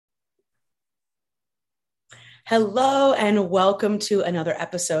Hello and welcome to another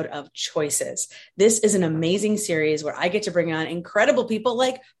episode of Choices. This is an amazing series where I get to bring on incredible people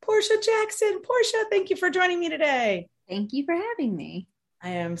like Portia Jackson. Portia, thank you for joining me today. Thank you for having me. I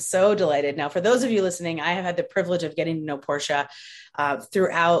am so delighted. Now, for those of you listening, I have had the privilege of getting to know Portia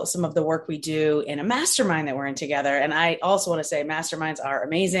throughout some of the work we do in a mastermind that we're in together. And I also want to say masterminds are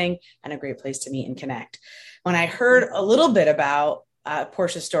amazing and a great place to meet and connect. When I heard a little bit about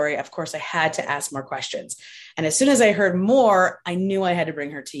Portia's story, of course, I had to ask more questions. And as soon as I heard more, I knew I had to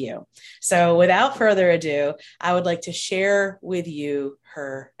bring her to you. So without further ado, I would like to share with you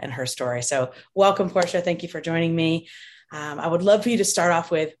her story. So welcome, Portia. Thank you for joining me. I would love for you to start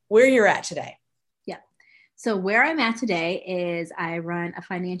off with where you're at today. Yeah. So where I'm at today is I run a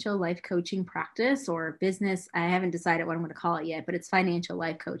financial life coaching practice or business. I haven't decided what I'm going to call it yet, but it's financial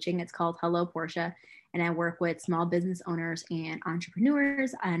life coaching. It's called Hello Portia. And I work with small business owners and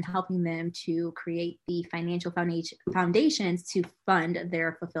entrepreneurs and helping them to create the financial foundations to fund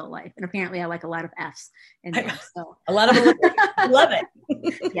their fulfilled life. And apparently I like a lot of F's in there. So a lot of I love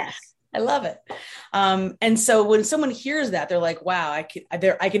it. Yes. I love it. And so when someone hears that, they're like, wow,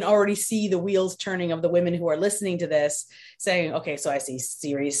 I can already see the wheels turning of the women who are listening to this saying, okay, so I see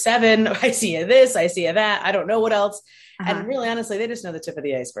series 7, I see this, I see that. I don't know what else. And really, honestly, they just know the tip of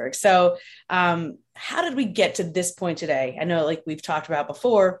the iceberg. So how did we get to this point today? I know, like we've talked about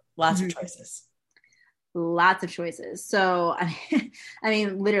before, lots of choices. Lots of choices. So, I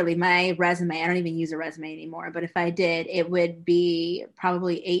mean, literally my resume, I don't even use a resume anymore, but if I did, it would be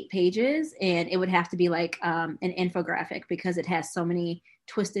probably 8 pages and it would have to be like an infographic because it has so many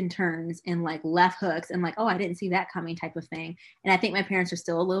twists and turns and like left hooks and like, oh, I didn't see that coming type of thing. And I think my parents are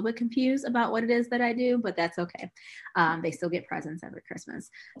still a little bit confused about what it is that I do, but that's okay. They still get presents every Christmas.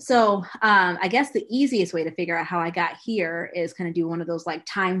 So I guess the easiest way to figure out how I got here is kind of do one of those like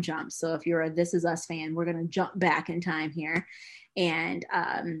time jumps. So if you're a This Is Us fan, we're going to jump back in time here and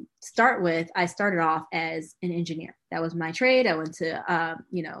I started off as an engineer. That was my trade. I went to,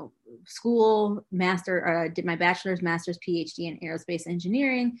 school, did my bachelor's, master's, PhD in aerospace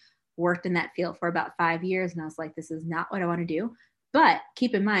engineering, worked in that field for about 5 years. And I was like, this is not what I want to do. But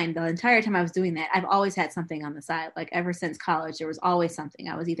keep in mind, the entire time I was doing that, I've always had something on the side. Like ever since college, there was always something.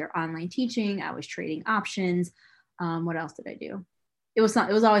 I was either online teaching, I was trading options. What else did I do? It was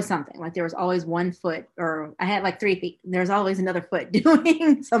always something. Like there was always one foot, or I had like 3 feet. There's always another foot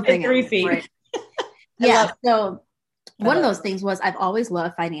doing something. 3 feet. Right? Yeah. So one of those things was I've always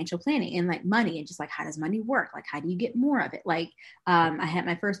loved financial planning and like money and just like, how does money work? Like, how do you get more of it? Like, I had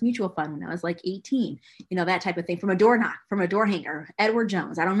my first mutual fund when I was like 18, that type of thing, from a door hanger, Edward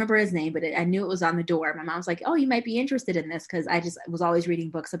Jones. I don't remember his name, but I knew it was on the door. My mom was like, oh, you might be interested in this. Cause I just was always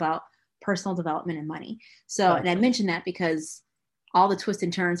reading books about personal development and money. So, and I mentioned that because all the twists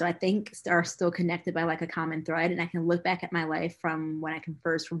and turns I think are still connected by like a common thread. And I can look back at my life from when I can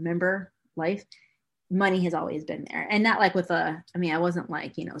first remember life. Money has always been there, and not like I wasn't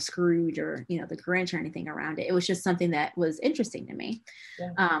like, Scrooge or, the Grinch or anything around it. It was just something that was interesting to me.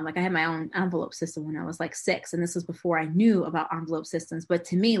 Yeah. Like I had my own envelope system when I was like 6, and this was before I knew about envelope systems. But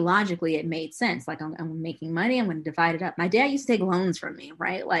to me, logically, it made sense. Like I'm making money, I'm going to divide it up. My dad used to take loans from me,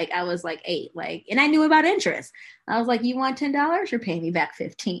 right? Like I was like 8, and I knew about interest. I was like, you want $10? You're paying me back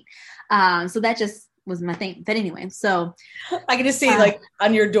 15. So that just was my thing. But anyway, so I can just see like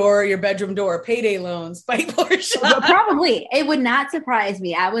on your door, your bedroom door, payday loans by Portia. Probably. It would not surprise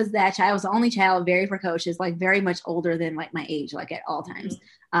me. I was that child. I was the only child, very precocious, like very much older than like my age, like at all times.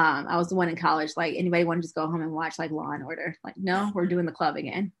 I was the one in college, like anybody want to just go home and watch like Law and Order? Like, no, we're doing the club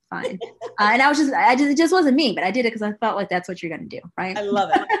again. Fine. And it just wasn't me, but I did it because I felt like that's what you're going to do. Right. I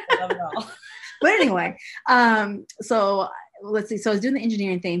love it. I love it all. But anyway, so let's see. So I was doing the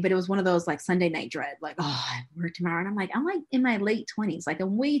engineering thing, but it was one of those like Sunday night dread, like, oh, I work tomorrow. And I'm like in my late 20s, like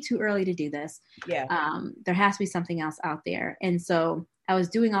I'm way too early to do this. Yeah. There has to be something else out there. And so I was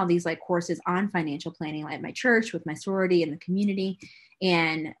doing all these like courses on financial planning, like at my church with my sorority and the community.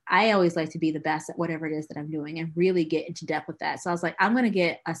 And I always like to be the best at whatever it is that I'm doing and really get into depth with that. So I was like, I'm going to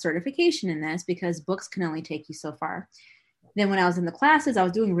get a certification in this because books can only take you so far. Then when I was in the classes, I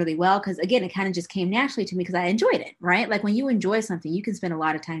was doing really well because, again, it kind of just came naturally to me because I enjoyed it, right? Like when you enjoy something, you can spend a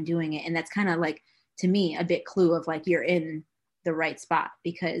lot of time doing it. And that's kind of like, to me, a bit clue of like you're in the right spot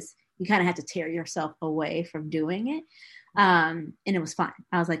because you kind of have to tear yourself away from doing it. And it was fun.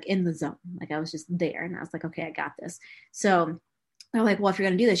 I was like in the zone. Like I was just there and I was like, okay, I got this. So they're like, well, if you're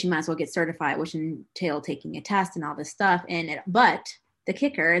going to do this, you might as well get certified, which entailed taking a test and all this stuff. But the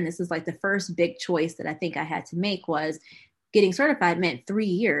kicker, and this is like the first big choice that I think I had to make was, getting certified meant 3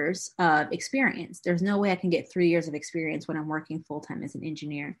 years of experience. There's no way I can get 3 years of experience when I'm working full-time as an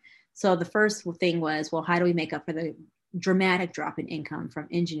engineer. So the first thing was, well, how do we make up for the dramatic drop in income from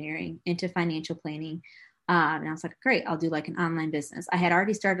engineering into financial planning? And I was like, great, I'll do like an online business. I had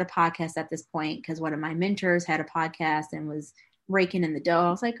already started a podcast at this point because one of my mentors had a podcast and was raking in the dough. I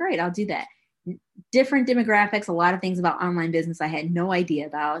was like, great, I'll do that. Different demographics, a lot of things about online business I had no idea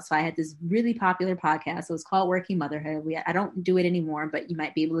about. So I had this really popular podcast. It was called Working Motherhood. I don't do it anymore, but you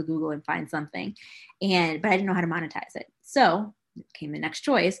might be able to Google and find something. But I didn't know how to monetize it. So came the next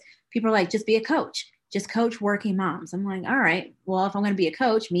choice. People are like, just be a coach. Just coach working moms. I'm like, all right, well, if I'm going to be a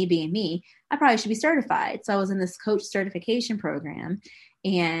coach, me being me, I probably should be certified. So I was in this coach certification program.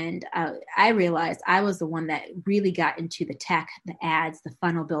 And I realized I was the one that really got into the tech, the ads, the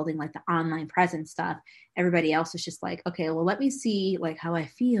funnel building, like the online presence stuff. Everybody else was just like, okay, well, let me see like how I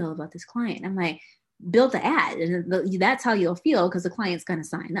feel about this client. I'm like, build the ad, and that's how you'll feel because the client's going to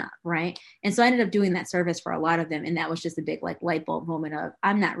sign up, right? And so I ended up doing that service for a lot of them. And that was just a big like light bulb moment of,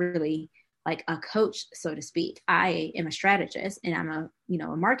 I'm not really like a coach, so to speak. I am a strategist, and I'm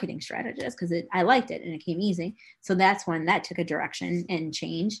a marketing strategist because I liked it and it came easy. So that's when that took a direction and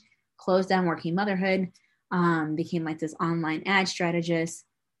changed. Closed down Working Motherhood, became like this online ad strategist.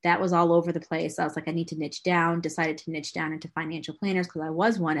 That was all over the place. I was like, I need to niche down, decided to niche down into financial planners because I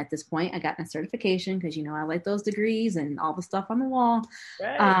was one at this point. I got my certification because, I like those degrees and all the stuff on the wall.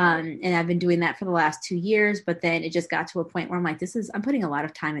 Right. And I've been doing that for the last 2 years, but then it just got to a point where I'm like, I'm putting a lot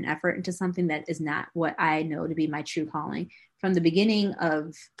of time and effort into something that is not what I know to be my true calling. From the beginning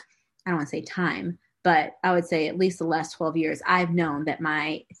of, I don't want to say time, but I would say at least the last 12 years, I've known that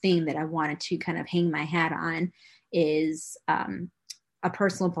my thing that I wanted to kind of hang my hat on is, a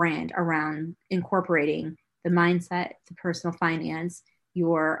personal brand around incorporating the mindset, the personal finance,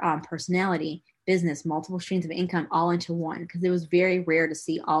 your personality, business, multiple streams of income all into one, because it was very rare to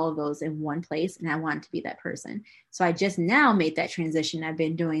see all of those in one place. And I wanted to be that person. So I just now made that transition. I've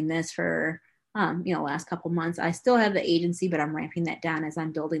been doing this for, last couple months. I still have the agency, but I'm ramping that down as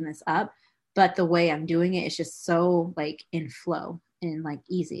I'm building this up. But the way I'm doing it is just so like in flow and like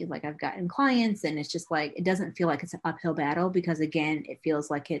easy. Like I've gotten clients and it's just like, it doesn't feel like it's an uphill battle because again, it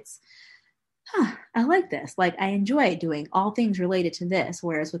feels like it's, I like this. Like I enjoy doing all things related to this.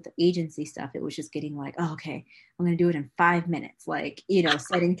 Whereas with the agency stuff, it was just getting like, oh, okay, I'm going to do it in 5 minutes. Like,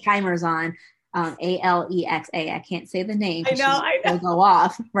 setting timers on Alexa. I can't say the name. I know. It'll go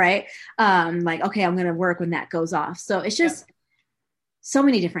off. Right. Like, okay, I'm going to work when that goes off. So it's just, so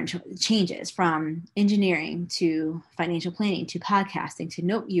many different changes from engineering to financial planning to podcasting to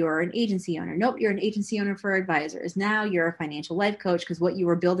nope, you're an agency owner. Nope, you're an agency owner for advisors. Now you're a financial life coach because what you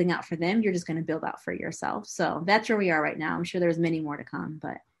were building out for them, you're just going to build out for yourself. So that's where we are right now. I'm sure there's many more to come,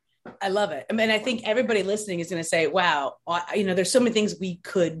 but I love it. I mean, I think everybody listening is going to say, wow, there's so many things we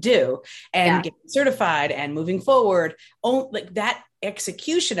could do and get certified and moving forward. Like that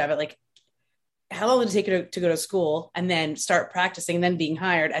execution of it, like, how long did it take you to go to school and then start practicing and then being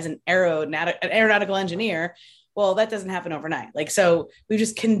hired as an aeronautical engineer? Well, that doesn't happen overnight. Like, so we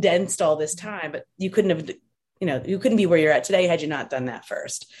just condensed all this time, but you couldn't be where you're at today had you not done that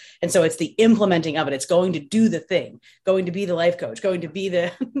first. And so it's the implementing of it. It's going to do the thing, going to be the life coach, going to be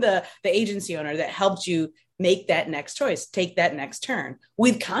the agency owner that helped you make that next choice, take that next turn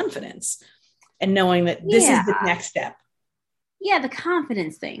with confidence and knowing that this is the next step. Yeah. The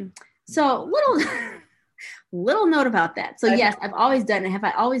confidence thing. So little note about that. So yes, I've always done it. Have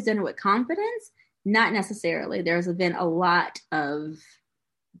I always done it with confidence? Not necessarily. There's been a lot of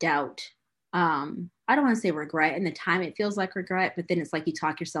doubt. I don't want to say regret. In the time it feels like regret, but then it's like you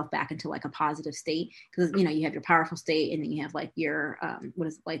talk yourself back into like a positive state because, you have your powerful state and then you have like your, what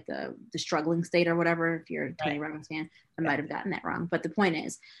is it, like the struggling state or whatever. If you're a Tony Robbins fan, I might have gotten that wrong. But the point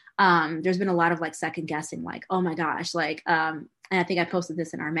is, there's been a lot of like second guessing, like, oh my gosh, like, and I think I posted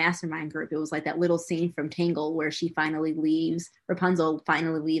this in our mastermind group. It was like that little scene from Tangled where Rapunzel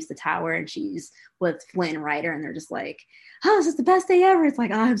finally leaves the tower and she's with Flynn Rider and they're just like, oh, this is the best day ever. It's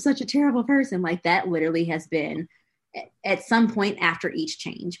like, oh, I'm such a terrible person. Like that literally has been at some point after each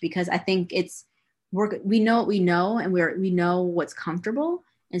change, because I think we know what we know and we know what's comfortable.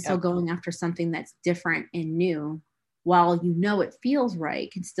 And so going after something that's different and new, while it feels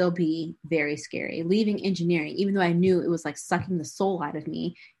right, can still be very scary. Leaving engineering, even though I knew it was like sucking the soul out of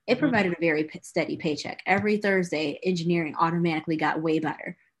me, it provided a very steady paycheck. Every Thursday, engineering automatically got way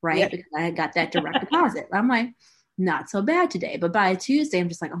better, right? Yeah. Because I got that direct deposit. I'm like, not so bad today. But by Tuesday, I'm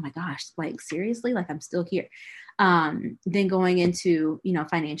just like, oh my gosh, like seriously, like I'm still here. Then going into,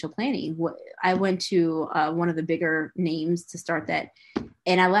 financial planning, I went to one of the bigger names to start that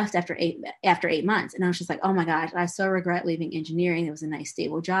And I left after 8 months. And I was just like, oh my gosh, I so regret leaving engineering. It was a nice,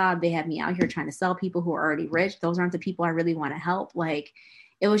 stable job. They had me out here trying to sell people who are already rich. Those aren't the people I really want to help. Like,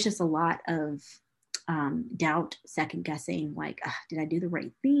 it was just a lot of doubt, second guessing, like, did I do the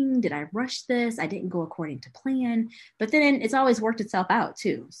right thing? Did I rush this? I didn't go according to plan. But then it's always worked itself out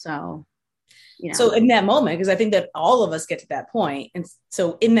too. So, So in that moment, because I think that all of us get to that point. And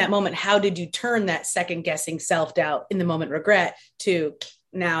so in that moment, how did you turn that second guessing, self-doubt, in the moment regret to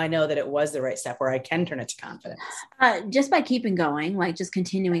now I know that it was the right step where I can turn it to confidence? Just by keeping going, like just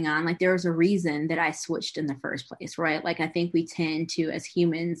continuing on, like there was a reason that I switched in the first place, right? Like I think we tend to, as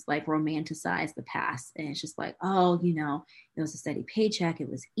humans, like romanticize the past. And it's just like, oh, it was a steady paycheck. It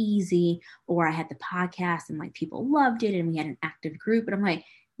was easy. Or I had the podcast and like people loved it and we had an active group. But I'm like,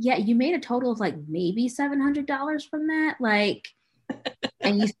 yeah, you made a total of like maybe $700 from that. Like,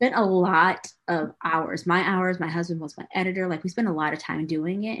 and you spent a lot of hours. My husband was my editor. Like we spent a lot of time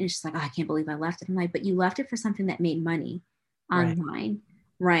doing it. And it's just like, oh, I can't believe I left it. I'm like, but you left it for something that made money online.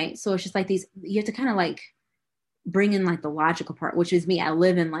 Right. So it's just like you have to kind of like bring in like the logical part, which is me. I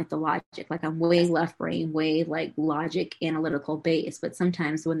live in like the logic, like I'm way left brain, way like logic, analytical base. But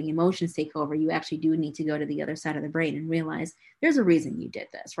sometimes when the emotions take over, you actually do need to go to the other side of the brain and realize there's a reason you did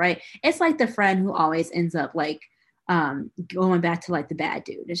this, right? It's like the friend who always ends up like going back to like the bad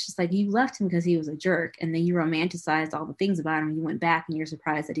dude. It's just like you left him because he was a jerk, and then you romanticized all the things about him, and you went back and you're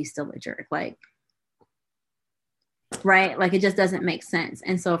surprised that he's still a jerk. Like, right? Like it just doesn't make sense.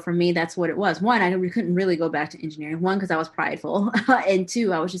 And so for me, that's what it was. One, I couldn't really go back to engineering. One, because I was prideful. And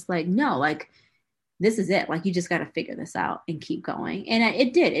two, I was just like, no, like this is it. Like you just got to figure this out and keep going. And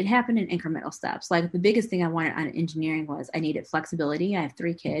it did. It happened in incremental steps. Like the biggest thing I wanted out of engineering was I needed flexibility. I have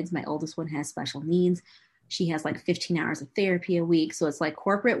 3 kids. My oldest one has special needs. She has like 15 hours of therapy a week. So it's like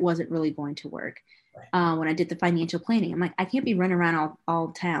corporate wasn't really going to work. When I did the financial planning, I'm like, I can't be running around all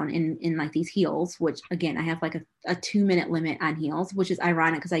town in like these heels, which again, I have like a 2-minute limit on heels, which is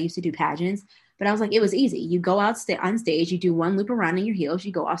ironic because I used to do pageants, but I was like, it was easy. You go out on stage, you do 1 loop around in your heels,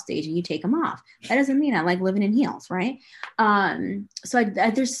 you go off stage and you take them off. That doesn't mean I like living in heels. Right. So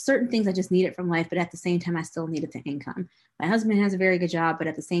there's certain things I just needed from life, but at the same time, I still needed the income. My husband has a very good job, but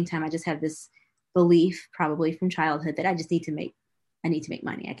at the same time, I just have this belief probably from childhood that I need to make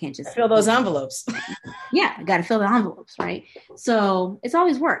money. I can't just fill those envelopes. Yeah, I got to fill the envelopes, right? So it's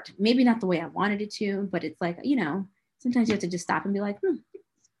always worked. Maybe not the way I wanted it to, but it's like, sometimes you have to just stop and be like,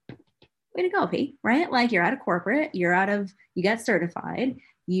 way to go, P, right? Like you're out of corporate, you got certified,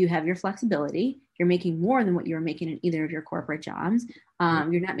 you have your flexibility, you're making more than what you were making in either of your corporate jobs.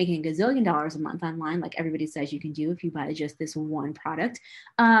 You're not making $1 gazillion a month online like everybody says you can do if you buy just this one product.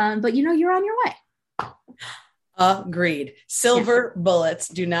 But you're on your way. Agreed. Silver bullets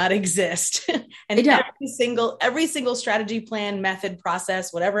do not exist. And every single strategy, plan, method,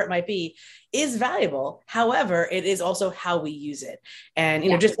 process, whatever it might be, is valuable. However, it is also how we use it.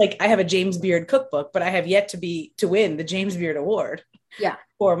 And, just like I have a James Beard cookbook, but I have yet to win the James Beard Award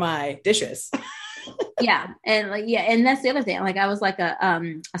for my dishes. And that's the other thing. Like I was like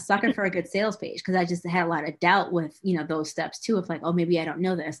a sucker for a good sales page because I just had a lot of doubt with, those steps too, of like, oh, maybe I don't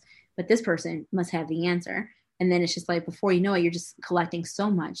know this, but this person must have the answer. And then it's just like, before you know it, you're just collecting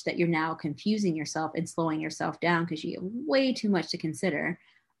so much that you're now confusing yourself and slowing yourself down because you have way too much to consider.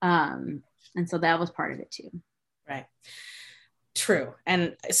 And so that was part of it too. Right. True.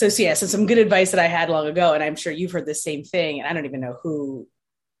 And so some good advice that I had long ago, and I'm sure you've heard the same thing, and I don't even know who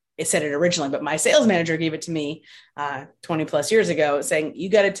it said it originally, but my sales manager gave it to me 20 plus years ago, saying, you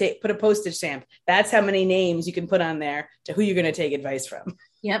got to put a postage stamp. That's how many names you can put on there to who you're going to take advice from.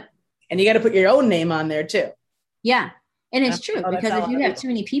 Yep. And you got to put your own name on there too. Yeah. And it's true because if you have too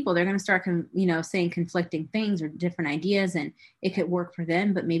many people, they're going to start, saying conflicting things or different ideas, and it could work for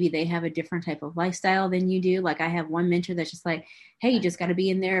them, but maybe they have a different type of lifestyle than you do. Like I have one mentor that's just like, hey, you just got to be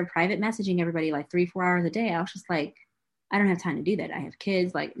in there private messaging everybody like 3-4 hours a day. I was just like, I don't have time to do that. I have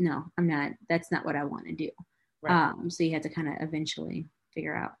kids. Like, no, I'm not, that's not what I want to do. Right. So you have to kind of eventually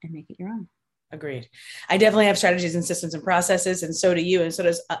figure out and make it your own. Agreed. I definitely have strategies and systems and processes, and so do you, and so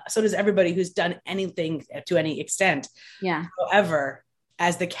does everybody who's done anything to any extent. Yeah. However,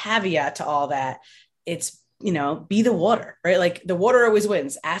 as the caveat to all that, it's be the water, right? Like the water always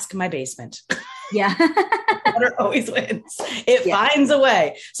wins. Ask my basement. Yeah. Water always wins. It finds a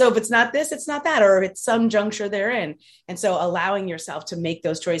way. So if it's not this, it's not that, or if it's some juncture they're in. And so allowing yourself to make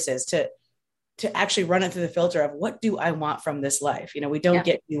those choices, to actually run it through the filter of what do I want from this life? We don't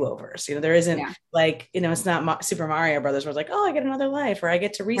get do-overs. There isn't it's not Super Mario Brothers where it's like, oh, I get another life or I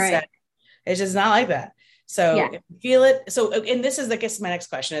get to reset. Right. It's just not like that. So Yeah. if you feel it. So, and this is, I guess, my next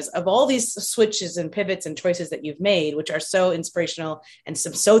question is, of all these switches and pivots and choices that you've made, which are so inspirational, and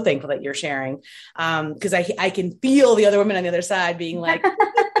so thankful that you're sharing, because I can feel the other women on the other side being like,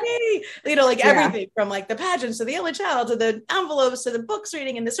 like Yeah. everything from like the pageants to the only child to the envelopes to the books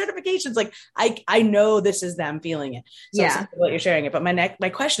reading and the certifications. Like I know this is them feeling it. So Yeah. I'm what you're sharing it. But my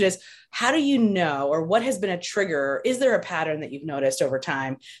question is, how do you know, or what has been a trigger? Is there a pattern that you've noticed over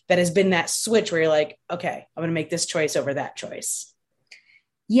time that has been that switch where you're like, okay, I'm going to make this choice over that choice?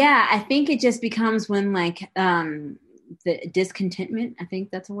 Yeah, I think it just becomes when like the discontentment, I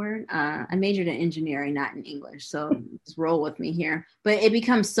think that's a word. I majored in engineering, not in English, so just roll with me here. But it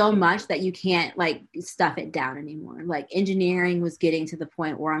becomes so much that you can't like stuff it down anymore. Like engineering was getting to the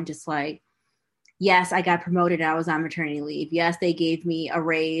point where I'm just like, yes, I got promoted. I was on maternity leave. Yes, they gave me a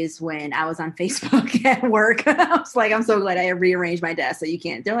raise when I was on Facebook at work. I was like, I'm so glad I rearranged my desk so you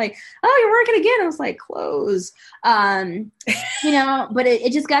can't. They're like, oh, you're working again. I was like, close. But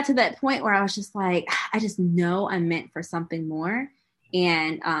it just got to that point where I was just like, I just know I'm meant for something more.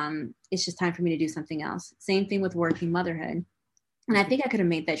 And it's just time for me to do something else. Same thing with working motherhood. And I think I could have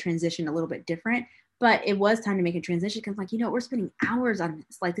made that transition a little bit different, but it was time to make a transition because, like, we're spending hours on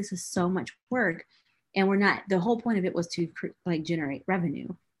this. Like, this is so much work. And we're not, the whole point of it was to like generate revenue.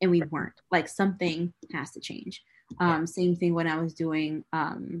 And we weren't. Like, something has to change. Same thing when I was doing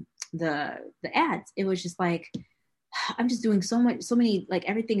the ads. It was just like, I'm just doing so many, like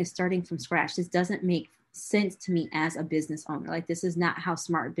everything is starting from scratch. This doesn't make sense to me as a business owner. Like, this is not how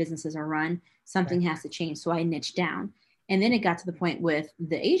smart businesses are run. Something has to change. So I niched down. And then it got to the point with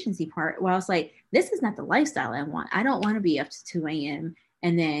the agency part where I was like, this is not the lifestyle I want. I don't want to be up to 2 a.m.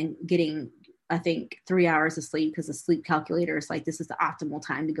 and then getting, I think, 3 hours of sleep because the sleep calculator is like, this is the optimal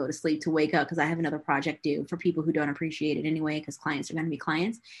time to go to sleep, to wake up because I have another project due, for people who don't appreciate it anyway, because clients are going to be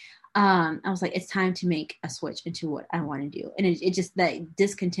clients. I was like, it's time to make a switch into what I want to do. And it just, that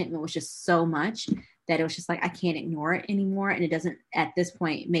discontentment was just so much that it was just like, I can't ignore it anymore. And it doesn't at this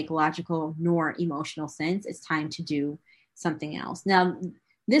point make logical nor emotional sense. It's time to do something else. Now,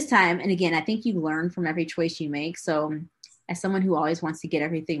 this time, and again, I think you learn from every choice you make. So as someone who always wants to get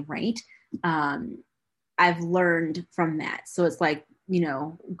everything right, I've learned from that. So it's like,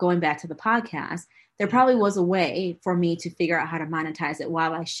 going back to the podcast, there probably was a way for me to figure out how to monetize it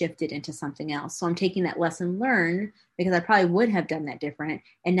while I shifted into something else. So I'm taking that lesson learned, because I probably would have done that different.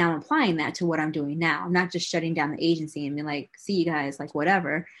 And now I'm applying that to what I'm doing now. I'm not just shutting down the agency and being like, see you guys, like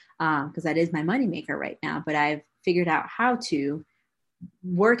whatever, because that is my moneymaker right now. But I've figured out how to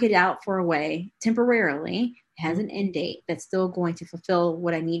work it out for a way temporarily. It has an end date that's still going to fulfill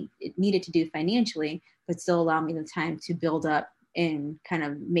what I needed to do financially, but still allow me the time to build up and kind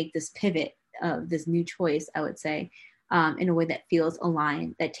of make this pivot of this new choice, I would say, in a way that feels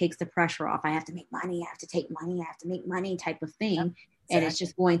aligned, that takes the pressure off. I have to make money, I have to take money, I have to make money type of thing. Yep, exactly. And it's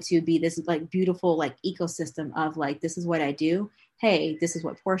just going to be this like beautiful like ecosystem of like, this is what I do. Hey, this is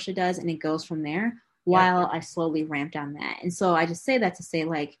what Portia does. And it goes from there while I slowly ramp down that. And so I just say that to say,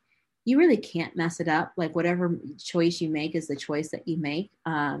 like, you really can't mess it up. Like, whatever choice you make is the choice that you make.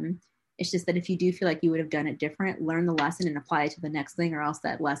 It's just that if you do feel like you would have done it different, learn the lesson and apply it to the next thing, or else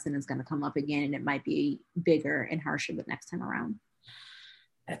that lesson is going to come up again and it might be bigger and harsher the next time around.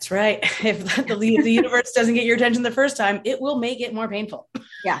 That's right. If the universe doesn't get your attention the first time, it will make it more painful.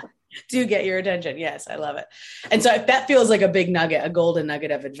 Yeah. To get your attention. Yes, I love it. And so that feels like a big nugget, a golden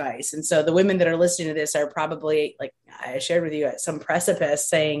nugget of advice. And so the women that are listening to this are probably, like I shared with you, at some precipice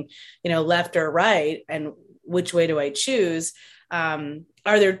saying, left or right, and which way do I choose?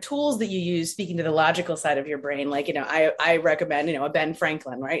 Are there tools that you use, speaking to the logical side of your brain? Like, I recommend, a Ben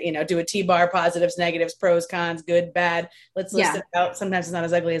Franklin, right? Do a T-bar, positives, negatives, pros, cons, good, bad. Let's list it out. Sometimes it's not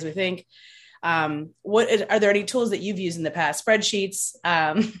as ugly as we think. Are there any tools that you've used in the past? Spreadsheets?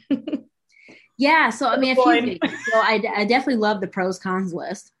 Yeah. So, I mean, a few things. So I definitely love the pros cons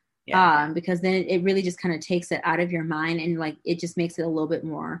list. Because then it really just kind of takes it out of your mind and like, it just makes it a little bit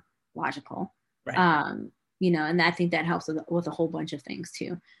more logical. Right. And I think that helps with a whole bunch of things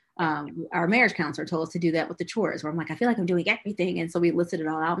too. Our marriage counselor told us to do that with the chores, where I'm like, I feel like I'm doing everything. And so we listed it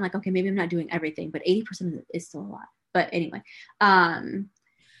all out. I'm like, okay, maybe I'm not doing everything, but 80% of it is still a lot. But anyway,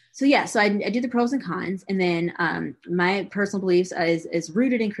 so I do the pros and cons, and then my personal beliefs is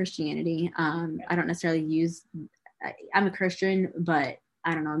rooted in Christianity. I don't necessarily I'm a Christian, but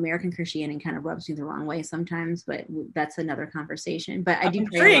I don't know, American Christianity kind of rubs me the wrong way sometimes, but that's another conversation. But I do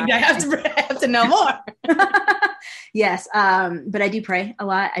pray a lot. I have to know more. Yes. But I do pray a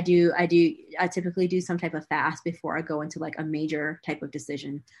lot. I typically do some type of fast before I go into like a major type of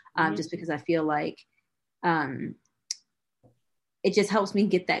decision, just because I feel like, it just helps me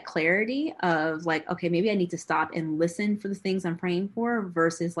get that clarity of like, okay, maybe I need to stop and listen for the things I'm praying for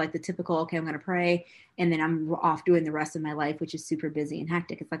versus like the typical, okay, I'm going to pray and then I'm off doing the rest of my life, which is super busy and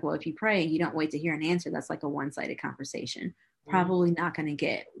hectic. It's like, well, if you pray and you don't wait to hear an answer, that's like a one-sided conversation. Probably not going to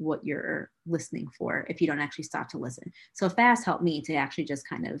get what you're listening for if you don't actually stop to listen. So fast helped me to actually just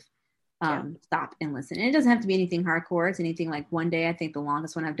kind of stop and listen. And it doesn't have to be anything hardcore. It's anything like one day. I think the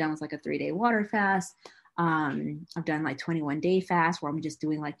longest one I've done was like a 3-day water fast. I've done like 21-day fast where I'm just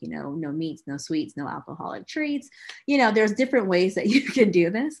doing like, no meats, no sweets, no alcoholic treats. There's different ways that you can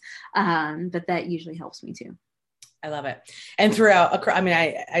do this. But that usually helps me too. I love it. And throughout, I mean,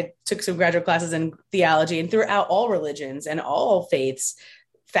 I took some graduate classes in theology, and throughout all religions and all faiths,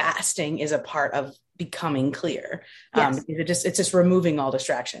 fasting is a part of becoming clear. Yes. It's just removing all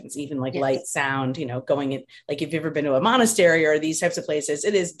distractions, even like Yes. light, sound, going in, like if you've ever been to a monastery or these types of places,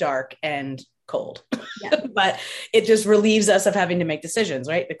 it is dark and cold, Yeah. but it just relieves us of having to make decisions,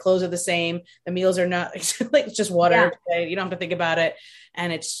 right? The clothes are the same. The meals are not like, it's just water. Yeah. You don't have to think about it.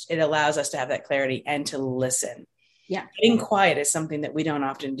 And it allows us to have that clarity and to listen. Yeah. Being quiet is something that we don't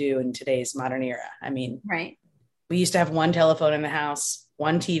often do in today's modern era. I mean, right. We used to have one telephone in the house,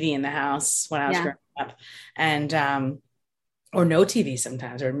 one TV in the house when I was growing up, and or no TV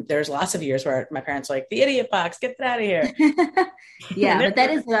sometimes. Or there's lots of years where my parents were like, the idiot box, get that out of here. Yeah, but that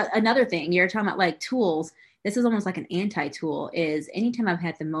is another thing. You're talking about like tools. This is almost like an anti-tool. Is anytime I've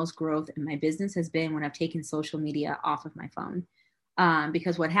had the most growth in my business has been when I've taken social media off of my phone.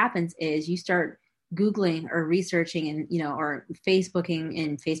 Because what happens is you start Googling or researching and, or Facebooking,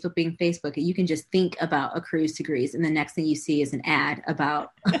 and Facebook being Facebook, you can just think about a cruise to Greece. And the next thing you see is an ad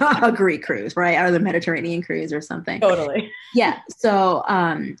about a Greek cruise, right? Or the Mediterranean cruise or something. Totally. Yeah. So,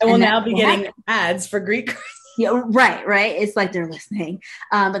 and we'll now be getting ads for Greek cruise. Yeah, right. It's like they're listening.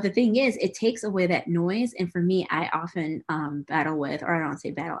 But the thing is, it takes away that noise. And for me, I often battle with, or I don't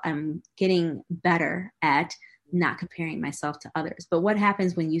say battle, I'm getting better at not comparing myself to others. But what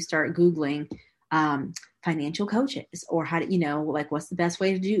happens when you start Googling financial coaches or how to, like what's the best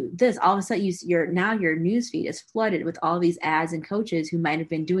way to do this? All of a sudden your newsfeed is flooded with all these ads and coaches who might have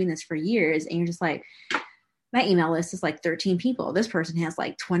been doing this for years. And you're just like, my email list is like 13 people. This person has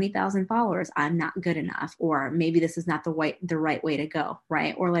like 20,000 followers. I'm not good enough. Or maybe this is not the right way to go.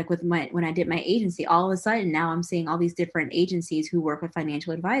 Right. Or like when I did my agency, all of a sudden now I'm seeing all these different agencies who work with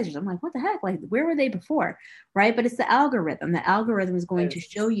financial advisors. I'm like, what the heck? Like, where were they before? Right. But it's the algorithm. The algorithm is going to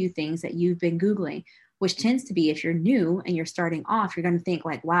show you things that you've been Googling, which tends to be, if you're new and you're starting off, you're going to think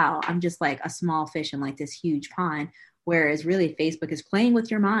like, wow, I'm just like a small fish in like this huge pond. Whereas really Facebook is playing with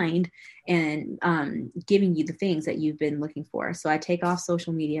your mind and giving you the things that you've been looking for. So I take off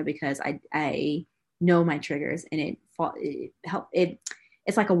social media because I know my triggers, and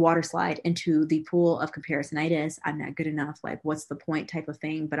it's like a water slide into the pool of comparisonitis. I'm not good enough. Like, what's the point type of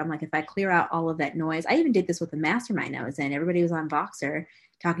thing? But I'm like, if I clear out all of that noise, I even did this with the mastermind I was in. Everybody was on Voxer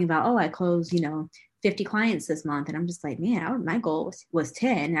talking about, I closed, 50 clients this month. And I'm just like, man, my goal was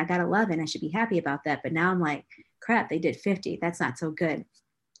 10. I got 11. I should be happy about that. But now I'm like, crap, they did 50. That's not so good.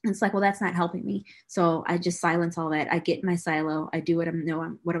 And it's like, well, that's not helping me. So I just silence all that. I get in my silo. I do what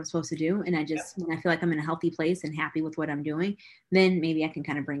I'm supposed to do. And when I feel like I'm in a healthy place and happy with what I'm doing, then maybe I can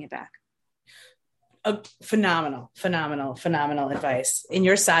kind of bring it back. Phenomenal advice. In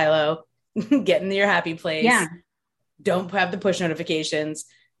your silo, get into your happy place. Yeah. Don't have the push notifications.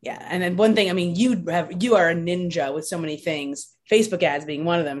 Yeah. And then one thing, I mean, you are a ninja with so many things, Facebook ads being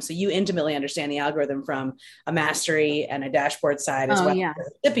one of them. So you intimately understand the algorithm from a mastery and a dashboard side as well as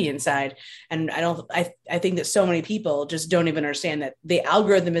the recipient side. And I think that so many people just don't even understand that the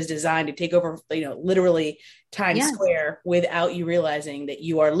algorithm is designed to take over, literally Times Square without you realizing that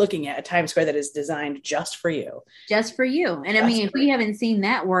you are looking at a Times Square that is designed just for you. Just for you. And I mean, if we haven't seen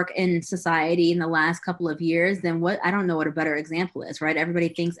that work in society in the last couple of years, then I don't know what a better example is, right? Everybody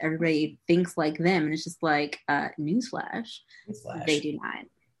thinks like them. And it's just like, newsflash. They do not.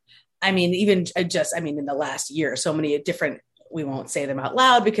 I mean, even in the last year, so many different, we won't say them out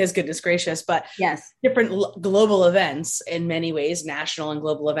loud because goodness gracious, but different global events in many ways, national and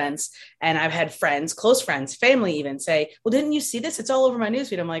global events. And I've had friends, close friends, family even say, well, didn't you see this? It's all over my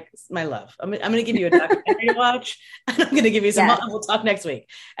newsfeed. I'm like, my love, I'm going to give you a documentary to watch. And I'm going to give you some, we'll talk next week.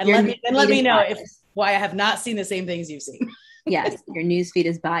 And let me know why I have not seen the same things you've seen. Yes, your newsfeed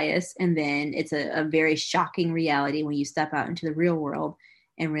is biased. And then it's a very shocking reality when you step out into the real world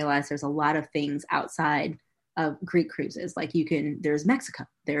and realize there's a lot of things outside of Greek cruises. Like there's Mexico,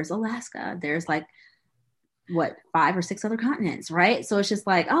 there's Alaska, there's like 5 or 6 other continents, right? So it's just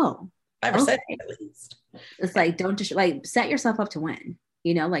like, 5 or 6 at least. It's like, don't just like set yourself up to win,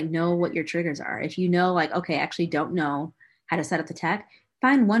 like know what your triggers are. If you know, like, okay, I actually don't know how to set up the tech,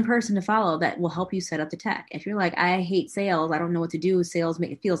 find one person to follow that will help you set up the tech. If you're like, I hate sales, I don't know what to do, sales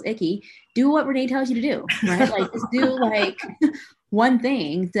make it feels icky, do what Renee tells you to do, right? Like just do like one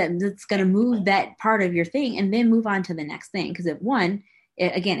thing that's going to move that part of your thing and then move on to the next thing. Because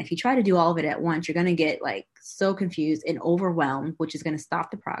if you try to do all of it at once, you're going to get like so confused and overwhelmed, which is going to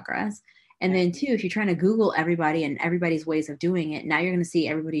stop the progress. And then two, if you're trying to Google everybody and everybody's ways of doing it, now you're going to see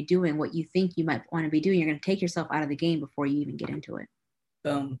everybody doing what you think you might want to be doing. You're going to take yourself out of the game before you even get into it.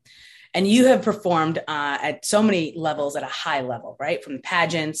 Boom. And you have performed at so many levels at a high level, right? From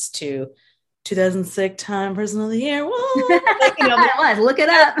pageants to 2006 Time Person of the Year. Whoa, like, it was. Look it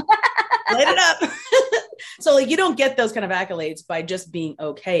up. Light it up. So like you don't get those kind of accolades by just being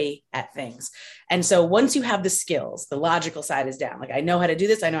okay at things. And so once you have the skills, the logical side is down. Like I know how to do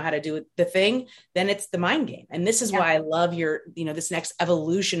this. I know how to do the thing. Then it's the mind game. And this is why I love this next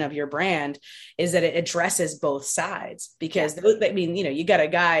evolution of your brand is that it addresses both sides because you got a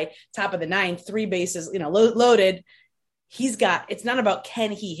guy top of the ninth, 3 bases, loaded. It's not about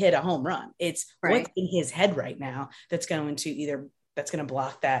can he hit a home run. It's what's in his head right now that's going to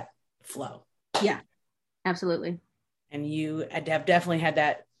block that flow. Yeah, absolutely. And you have definitely had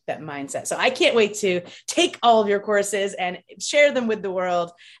that mindset. So I can't wait to take all of your courses and share them with the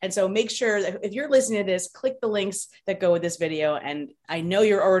world. And so make sure that if you're listening to this, click the links that go with this video. And I know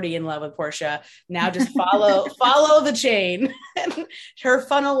you're already in love with Portia. Now just follow the chain. Her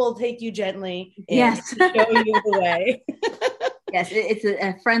funnel will take you gently and show you the way. Yes, it's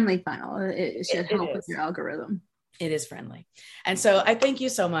a friendly funnel. It should help with your algorithm. It is friendly. And so I thank you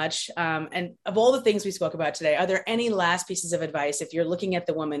so much. And of all the things we spoke about today, are there any last pieces of advice if you're looking at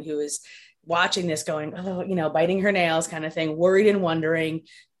the woman who is watching this going, biting her nails kind of thing, worried and wondering,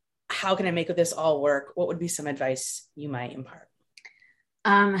 how can I make this all work? What would be some advice you might impart?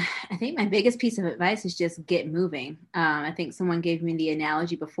 I think my biggest piece of advice is just get moving. I think someone gave me the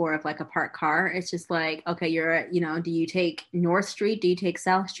analogy before of like a parked car. It's just like, okay, do you take North Street? Do you take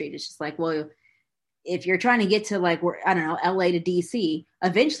South Street? It's just like, well, if you're trying to get to like, LA to DC,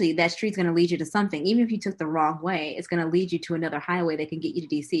 eventually that street's going to lead you to something. Even if you took the wrong way, it's going to lead you to another highway that can get you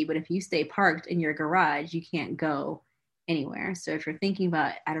to DC. But if you stay parked in your garage, you can't go anywhere. So if you're thinking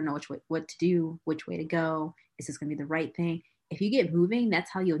about, I don't know what to do, which way to go, is this going to be the right thing? If you get moving, that's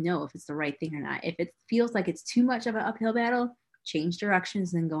how you'll know if it's the right thing or not. If it feels like it's too much of an uphill battle, change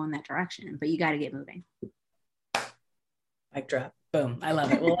directions and go in that direction. But you got to get moving. Mic drop. Boom. I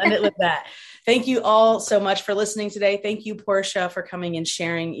love it. We'll end it with that. Thank you all so much for listening today. Thank you, Portia, for coming and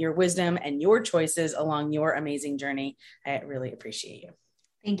sharing your wisdom and your choices along your amazing journey. I really appreciate you.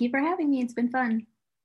 Thank you for having me. It's been fun.